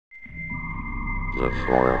The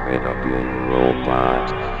formidable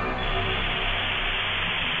robot.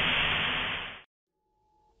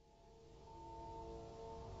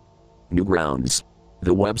 Newgrounds.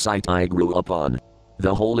 The website I grew up on.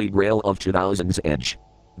 The holy grail of 2000s edge.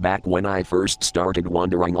 Back when I first started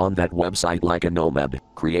wandering on that website like a nomad,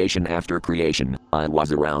 creation after creation, I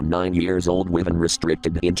was around 9 years old with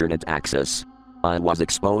unrestricted internet access. I was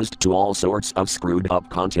exposed to all sorts of screwed up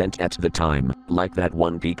content at the time, like that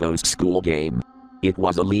one Pico's school game. It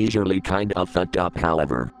was a leisurely kind of fucked up,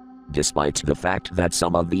 however. Despite the fact that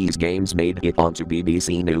some of these games made it onto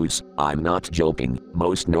BBC News, I'm not joking,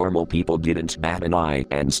 most normal people didn't bat an eye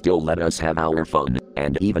and still let us have our fun,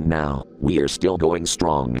 and even now, we're still going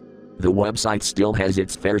strong. The website still has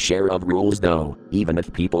its fair share of rules though, even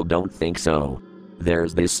if people don't think so.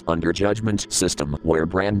 There's this under-judgment system where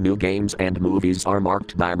brand new games and movies are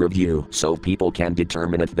marked by review so people can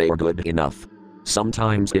determine if they're good enough.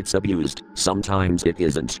 Sometimes it's abused, sometimes it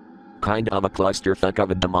isn't. Kind of a clusterfuck of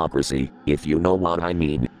a democracy, if you know what I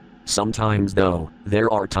mean. Sometimes though,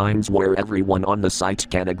 there are times where everyone on the site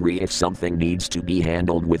can agree if something needs to be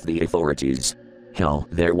handled with the authorities. Hell,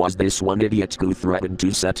 there was this one idiot who threatened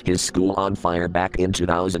to set his school on fire back in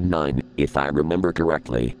 2009, if I remember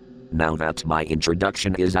correctly. Now that my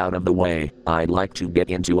introduction is out of the way, I'd like to get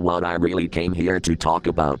into what I really came here to talk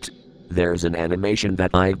about. There's an animation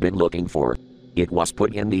that I've been looking for. It was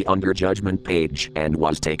put in the Under Judgment page and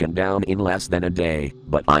was taken down in less than a day,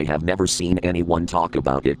 but I have never seen anyone talk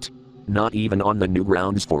about it. Not even on the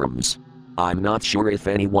Newgrounds forums. I'm not sure if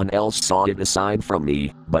anyone else saw it aside from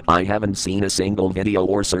me, but I haven't seen a single video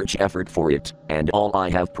or search effort for it, and all I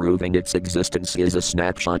have proving its existence is a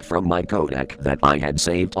snapshot from my codec that I had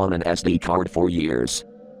saved on an SD card for years.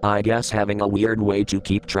 I guess having a weird way to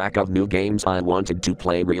keep track of new games I wanted to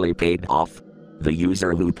play really paid off. The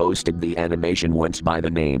user who posted the animation went by the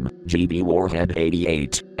name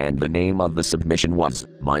GBWarhead88, and the name of the submission was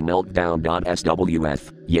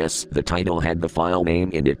Mymeltdown.swf. Yes, the title had the file name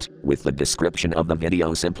in it, with the description of the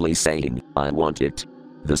video simply saying, "I want it."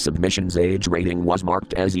 The submission's age rating was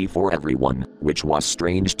marked as E for everyone, which was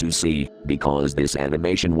strange to see, because this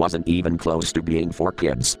animation wasn't even close to being for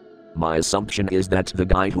kids. My assumption is that the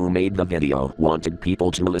guy who made the video wanted people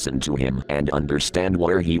to listen to him and understand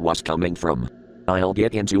where he was coming from. I'll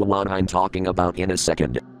get into what I'm talking about in a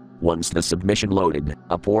second. Once the submission loaded,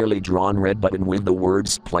 a poorly drawn red button with the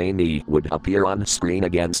words "Plain E" would appear on screen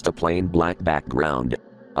against a plain black background.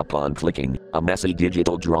 Upon clicking, a messy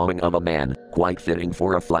digital drawing of a man, quite fitting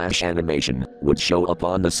for a flash animation, would show up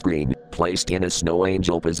on the screen, placed in a snow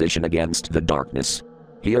angel position against the darkness.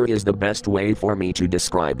 Here is the best way for me to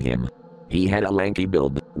describe him. He had a lanky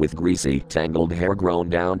build, with greasy, tangled hair grown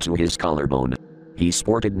down to his collarbone. He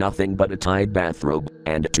sported nothing but a tied bathrobe,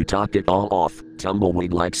 and to top it all off,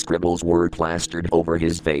 tumbleweed-like scribbles were plastered over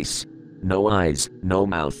his face. No eyes, no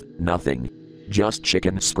mouth, nothing. Just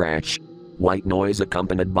chicken scratch. White noise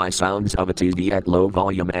accompanied by sounds of a TV at low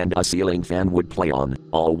volume and a ceiling fan would play on,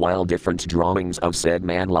 all while different drawings of said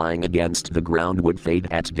man lying against the ground would fade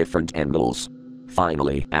at different angles.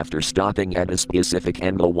 Finally, after stopping at a specific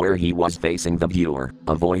angle where he was facing the viewer,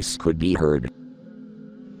 a voice could be heard.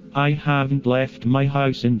 "I haven't left my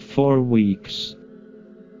house in 4 weeks."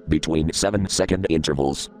 Between 7-second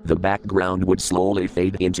intervals, the background would slowly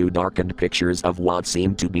fade into darkened pictures of what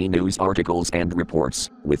seemed to be news articles and reports,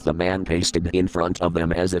 with the man pasted in front of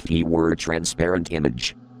them as if he were a transparent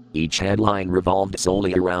image. Each headline revolved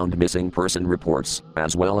solely around missing person reports,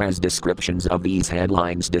 as well as descriptions of these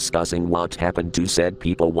headlines discussing what happened to said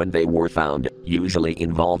people when they were found, usually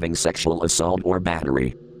involving sexual assault or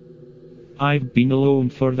battery. "I've been alone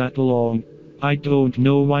for that long. I don't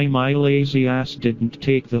know why my lazy ass didn't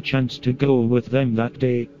take the chance to go with them that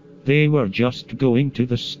day. They were just going to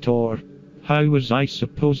the store. How was I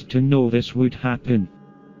supposed to know this would happen?"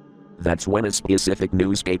 That's when a specific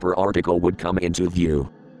newspaper article would come into view.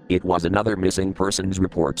 It was another missing persons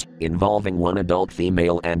report, involving one adult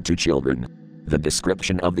female and 2 children. The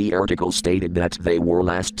description of the article stated that they were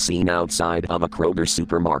last seen outside of a Kroger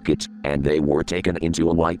supermarket, and they were taken into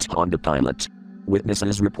a white Honda Pilot.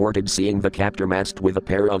 Witnesses reported seeing the captor masked with a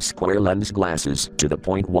pair of square lens glasses, to the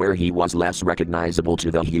point where he was less recognizable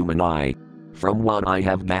to the human eye. From what I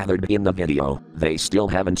have gathered in the video, they still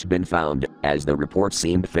haven't been found, as the report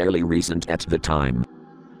seemed fairly recent at the time.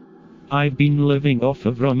 "I've been living off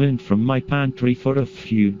of ramen from my pantry for a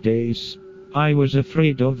few days. I was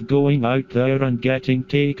afraid of going out there and getting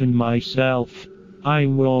taken myself. I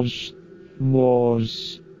was.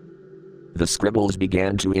 The scribbles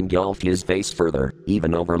began to engulf his face further,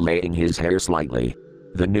 even overlaying his hair slightly.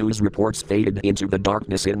 The news reports faded into the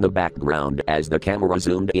darkness in the background as the camera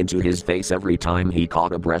zoomed into his face every time he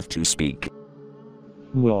caught a breath to speak.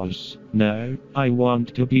 Now, I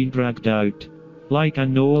want to be dragged out. Like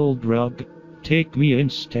an old rug. Take me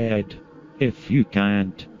instead. If you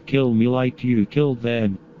can't, kill me like you killed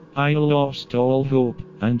them. I lost all hope,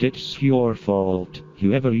 and it's your fault,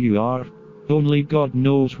 whoever you are. Only God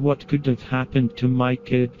knows what could have happened to my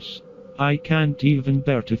kids. I can't even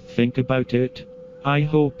bear to think about it. I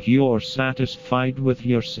hope you're satisfied with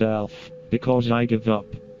yourself, because I give up.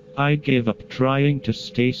 I gave up trying to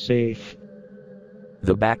stay safe.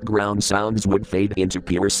 The background sounds would fade into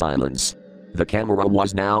pure silence. The camera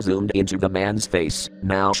was now zoomed into the man's face,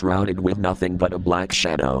 now shrouded with nothing but a black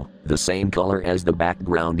shadow, the same color as the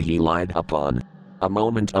background he lied upon. A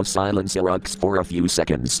moment of silence erupts for a few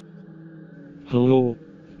seconds. Hello.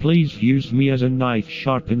 Please use me as a knife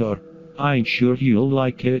sharpener. I'm sure you'll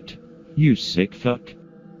like it. You sick fuck.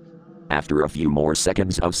 After a few more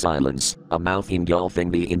seconds of silence, a mouth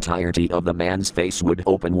engulfing the entirety of the man's face would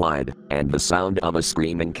open wide, and the sound of a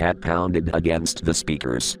screaming cat pounded against the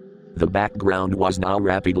speakers. The background was now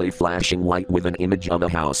rapidly flashing white with an image of a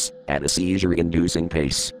house, at a seizure-inducing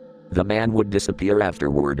pace. The man would disappear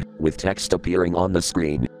afterward, with text appearing on the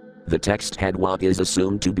screen. The text had what is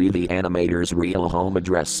assumed to be the animator's real home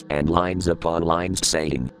address, and lines upon lines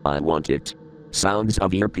saying, "I want it." Sounds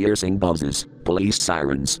of ear-piercing buzzes, police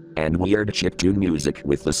sirens, and weird chiptune music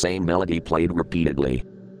with the same melody played repeatedly.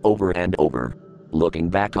 Over and over. Looking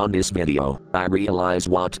back on this video, I realize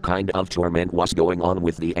what kind of torment was going on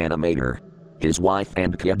with the animator. His wife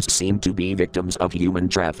and kids seemed to be victims of human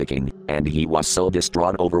trafficking, and he was so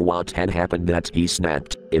distraught over what had happened that he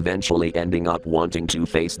snapped, eventually ending up wanting to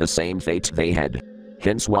face the same fate they had.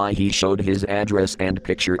 Hence why he showed his address and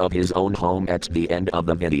picture of his own home at the end of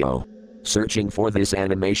the video. Searching for this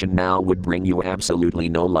animation now would bring you absolutely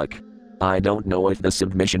no luck. I don't know if the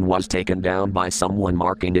submission was taken down by someone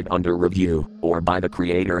marking it under review, or by the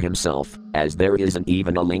creator himself, as there isn't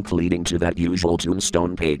even a link leading to that usual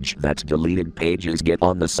tombstone page that deleted pages get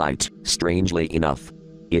on the site, strangely enough.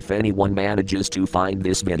 If anyone manages to find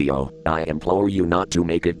this video, I implore you not to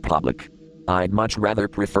make it public. I'd much rather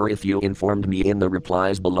prefer if you informed me in the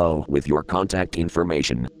replies below with your contact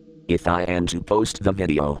information. If I am to post the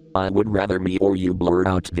video, I would rather me or you blur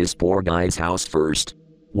out this poor guy's house first.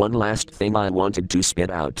 One last thing I wanted to spit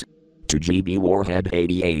out. To GB Warhead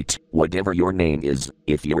 88, whatever your name is,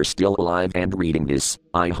 if you're still alive and reading this,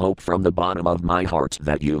 I hope from the bottom of my heart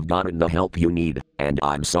that you've gotten the help you need, and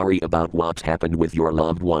I'm sorry about what happened with your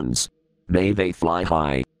loved ones. May they fly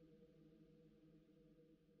high.